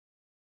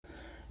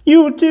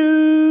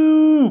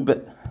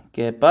YouTube!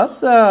 ¿Qué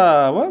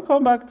pasa?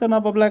 Welcome back to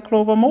another Black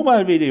Clover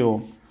mobile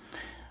video.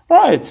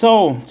 Right,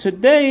 so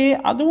today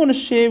I do want to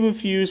share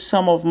with you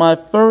some of my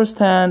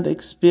first-hand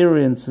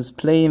experiences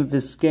playing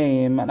this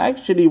game, and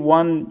actually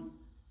one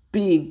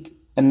big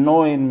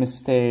annoying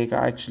mistake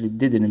I actually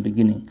did in the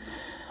beginning.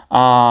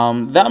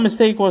 That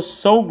mistake was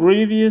so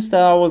grievous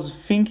that I was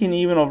thinking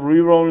even of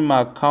re-rolling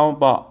my account,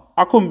 but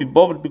I couldn't be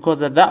bothered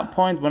because at that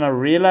point when I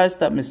realized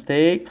that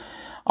mistake,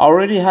 I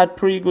already had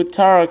pretty good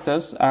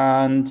characters,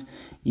 and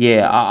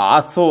yeah,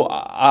 I thought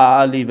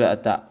I'll leave it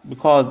at that.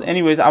 Because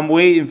anyways, I'm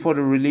waiting for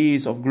the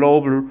release of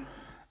Clover,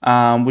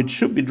 which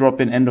should be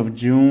dropping end of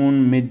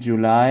June,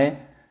 mid-July.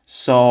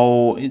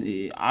 So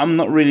I'm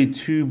not really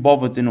too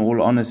bothered, in all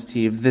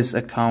honesty, if this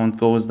account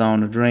goes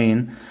down the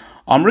drain.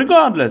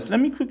 Regardless, let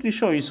me quickly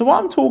show you. So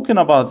what I'm talking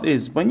about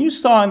is, when you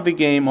start in the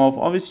game off,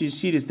 obviously you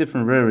see these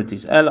different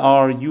rarities,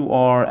 LR,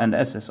 UR, and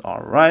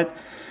SSR, right?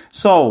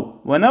 So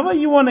whenever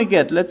you want to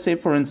get, let's say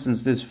for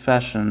instance, this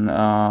fashion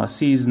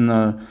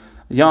seasonal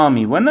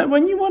Yami,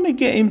 when you want to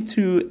get him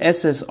to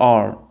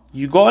SSR,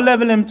 you gotta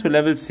level him to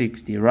level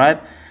 60, right?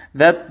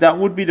 That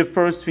would be the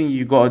first thing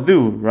you gotta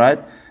do, right?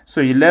 So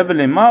you level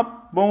him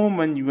up, boom.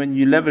 When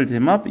you leveled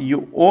him up,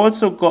 you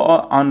also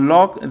gotta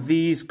unlock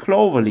these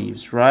clover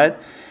leaves, right?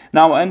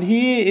 Now, and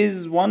here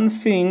is one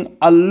thing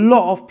a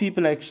lot of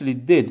people actually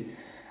did,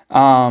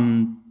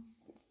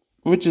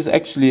 which is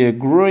actually a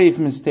grave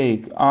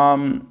mistake.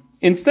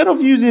 Instead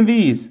of using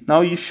these,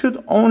 now you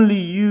should only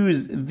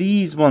use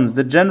these ones,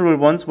 the general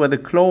ones where the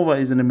clover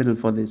is in the middle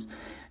for this.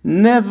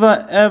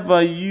 Never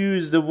ever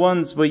use the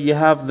ones where you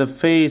have the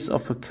face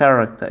of a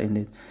character in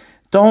it.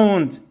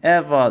 Don't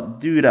ever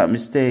do that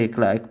mistake,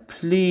 like,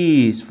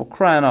 please, for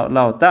crying out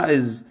loud. That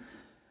is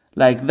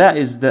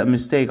the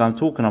mistake I'm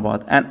talking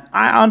about. And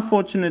I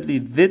unfortunately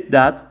did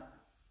that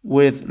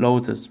with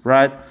Lotus,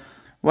 right?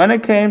 When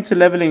it came to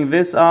leveling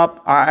this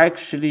up, I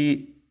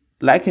actually,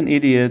 like an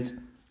idiot,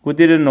 who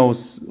didn't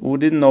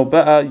know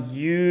better,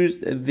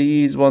 used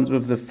these ones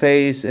with the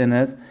face in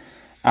it.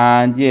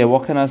 And yeah,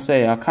 what can I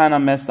say? I kind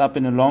of messed up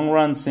in the long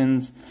run,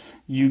 since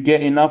you get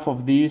enough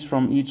of these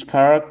from each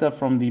character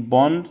from the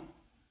bond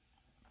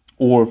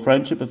or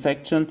friendship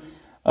affection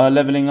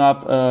leveling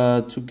up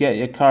to get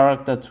your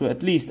character to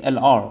at least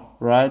LR,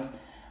 right?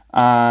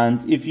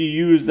 And if you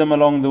use them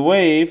along the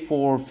way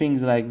for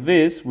things like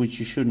this, which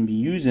you shouldn't be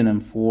using them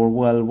for,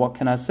 well, what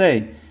can I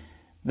say?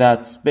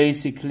 That's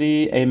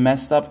basically a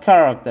messed up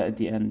character at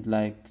the end.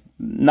 Like,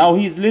 now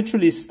he's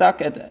literally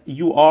stuck at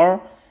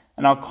UR,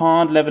 and I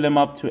can't level him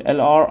up to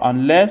LR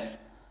unless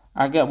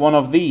I get one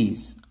of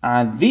these.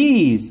 And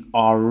these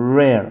are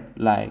rare,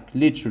 like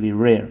literally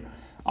rare.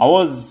 I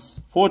was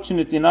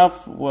fortunate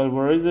enough, well,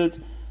 where is it,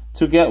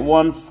 to get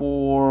one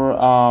for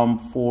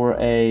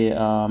a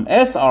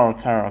SR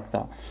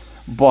character.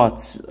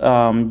 But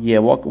yeah,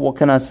 what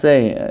can I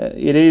say?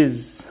 It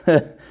is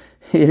it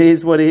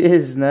is what it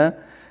is, nah?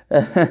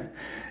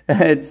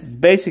 It's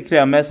basically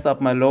I messed up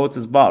my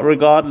Lotus, but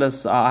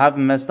regardless, I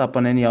haven't messed up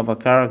on any other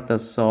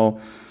characters. So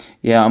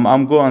yeah,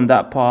 I'm good on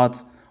that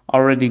part.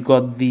 Already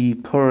got the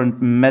current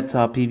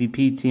meta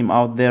PvP team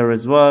out there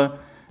as well,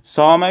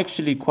 so I'm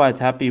actually quite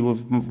happy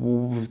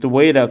with the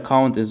way the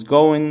account is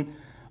going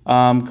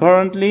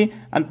currently.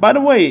 And by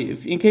the way,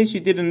 in case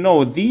you didn't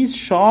know, these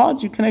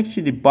shards, you can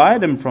actually buy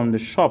them from the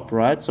shop,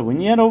 right? So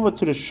when you head over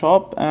to the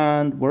shop,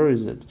 and where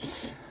is it?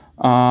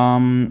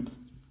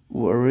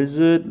 Where is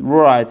it?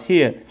 Right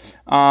here.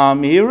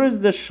 Here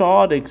is the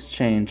shard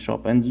exchange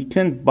shop, and you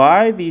can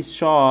buy these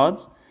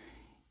shards.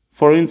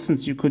 For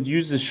instance, you could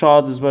use the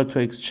shards as well to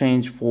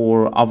exchange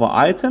for other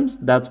items.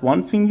 That's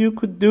one thing you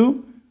could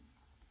do.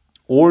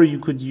 Or you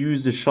could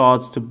use the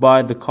shards to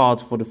buy the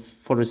cards for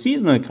the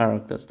seasonal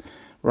characters,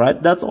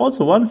 right? That's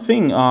also one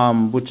thing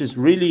which is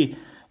really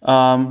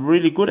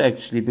really good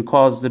actually,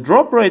 because the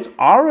drop rates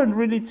aren't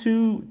really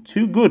too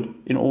good,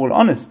 in all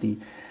honesty.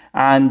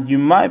 And you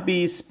might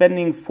be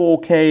spending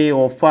 4k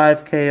or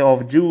 5k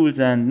of jewels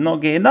and not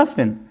getting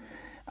nothing.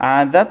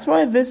 And that's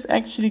why this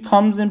actually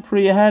comes in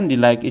pretty handy.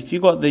 Like, if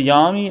you got the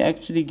Yami,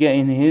 actually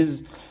getting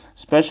his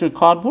special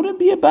card wouldn't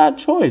be a bad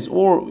choice.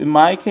 Or in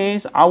my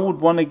case, I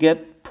would want to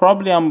get,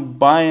 probably I'm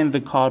buying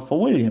the card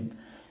for William,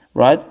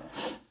 right?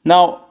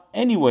 Now,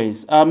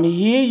 anyways,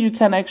 here you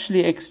can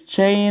actually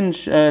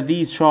exchange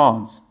these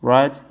shards,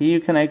 right? Here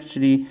you can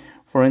actually,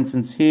 for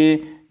instance, here,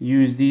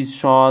 use these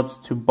shards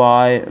to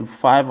buy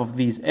 5 of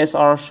these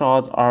SR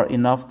shards are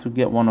enough to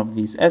get one of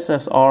these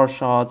SSR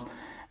shards,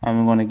 and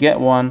we're going to get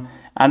one.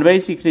 And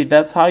basically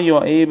that's how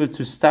you're able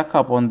to stack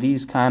up on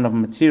these kind of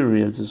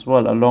materials as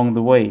well along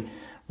the way,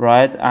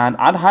 right? And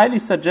I'd highly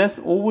suggest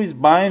always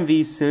buying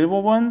these silver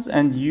ones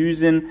and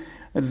using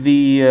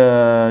the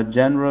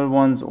general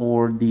ones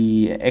or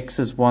the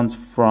excess ones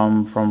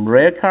from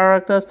rare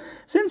characters,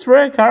 since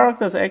rare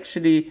characters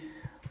actually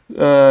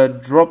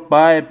drop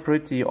by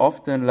pretty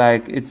often.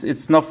 Like,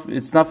 it's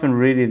nothing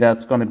really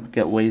that's gonna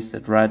get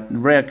wasted, right?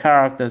 Rare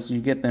characters,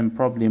 you get them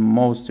probably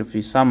most of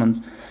your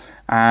summons,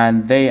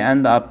 and they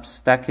end up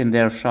stacking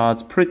their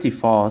shards pretty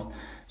fast.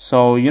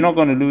 So you're not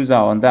going to lose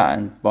out on that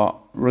end. But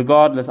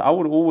regardless, I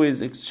would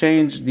always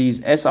exchange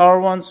these SR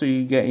ones so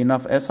you get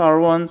enough SR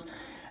ones,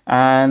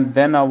 and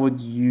then I would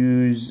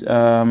use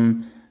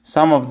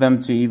some of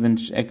them to even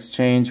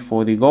exchange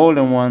for the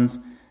golden ones,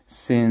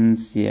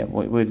 since, yeah,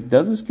 wait,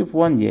 does this give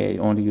one? Yeah, it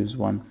only gives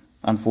one,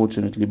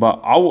 unfortunately.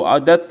 But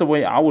that's the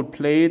way I would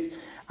play it.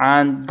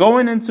 And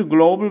going into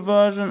global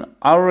version,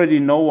 I already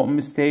know what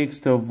mistakes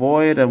to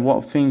avoid and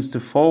what things to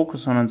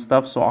focus on and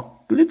stuff. So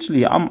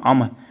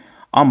I'm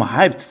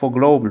hyped for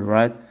global,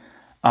 right?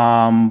 But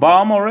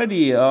I'm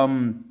already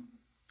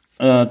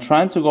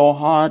trying to go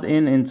hard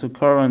into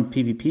current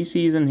PvP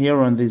season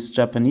here on this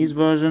Japanese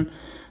version.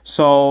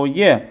 So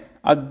yeah,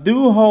 I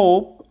do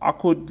hope I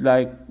could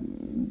like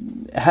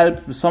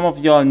help some of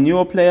your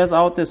newer players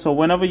out there. So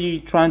whenever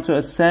you're trying to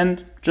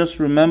ascend, just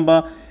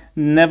remember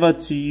never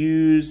to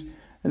use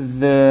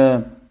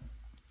the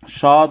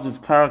shards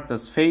with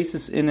characters'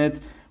 faces in it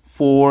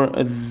for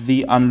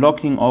the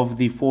unlocking of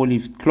the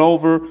 4-leaf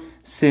clover,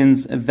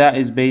 since that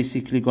is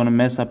basically going to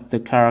mess up the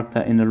character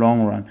in the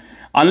long run.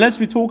 Unless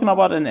we're talking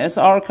about an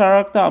SR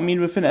character. I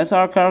mean, with an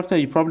SR character,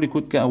 you probably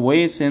could get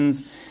away,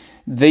 since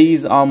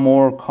these are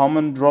more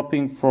common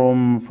dropping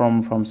from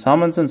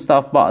summons and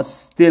stuff, but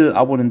still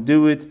I wouldn't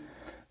do it.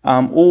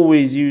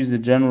 Always use the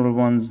general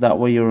ones, that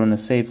way you're on a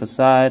safer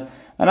side.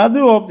 And I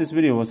do hope this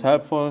video was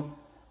helpful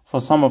for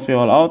some of you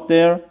all out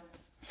there.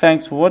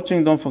 Thanks for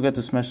watching. Don't forget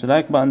to smash the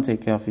like button.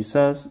 Take care of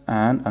yourselves,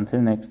 and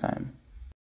until next time.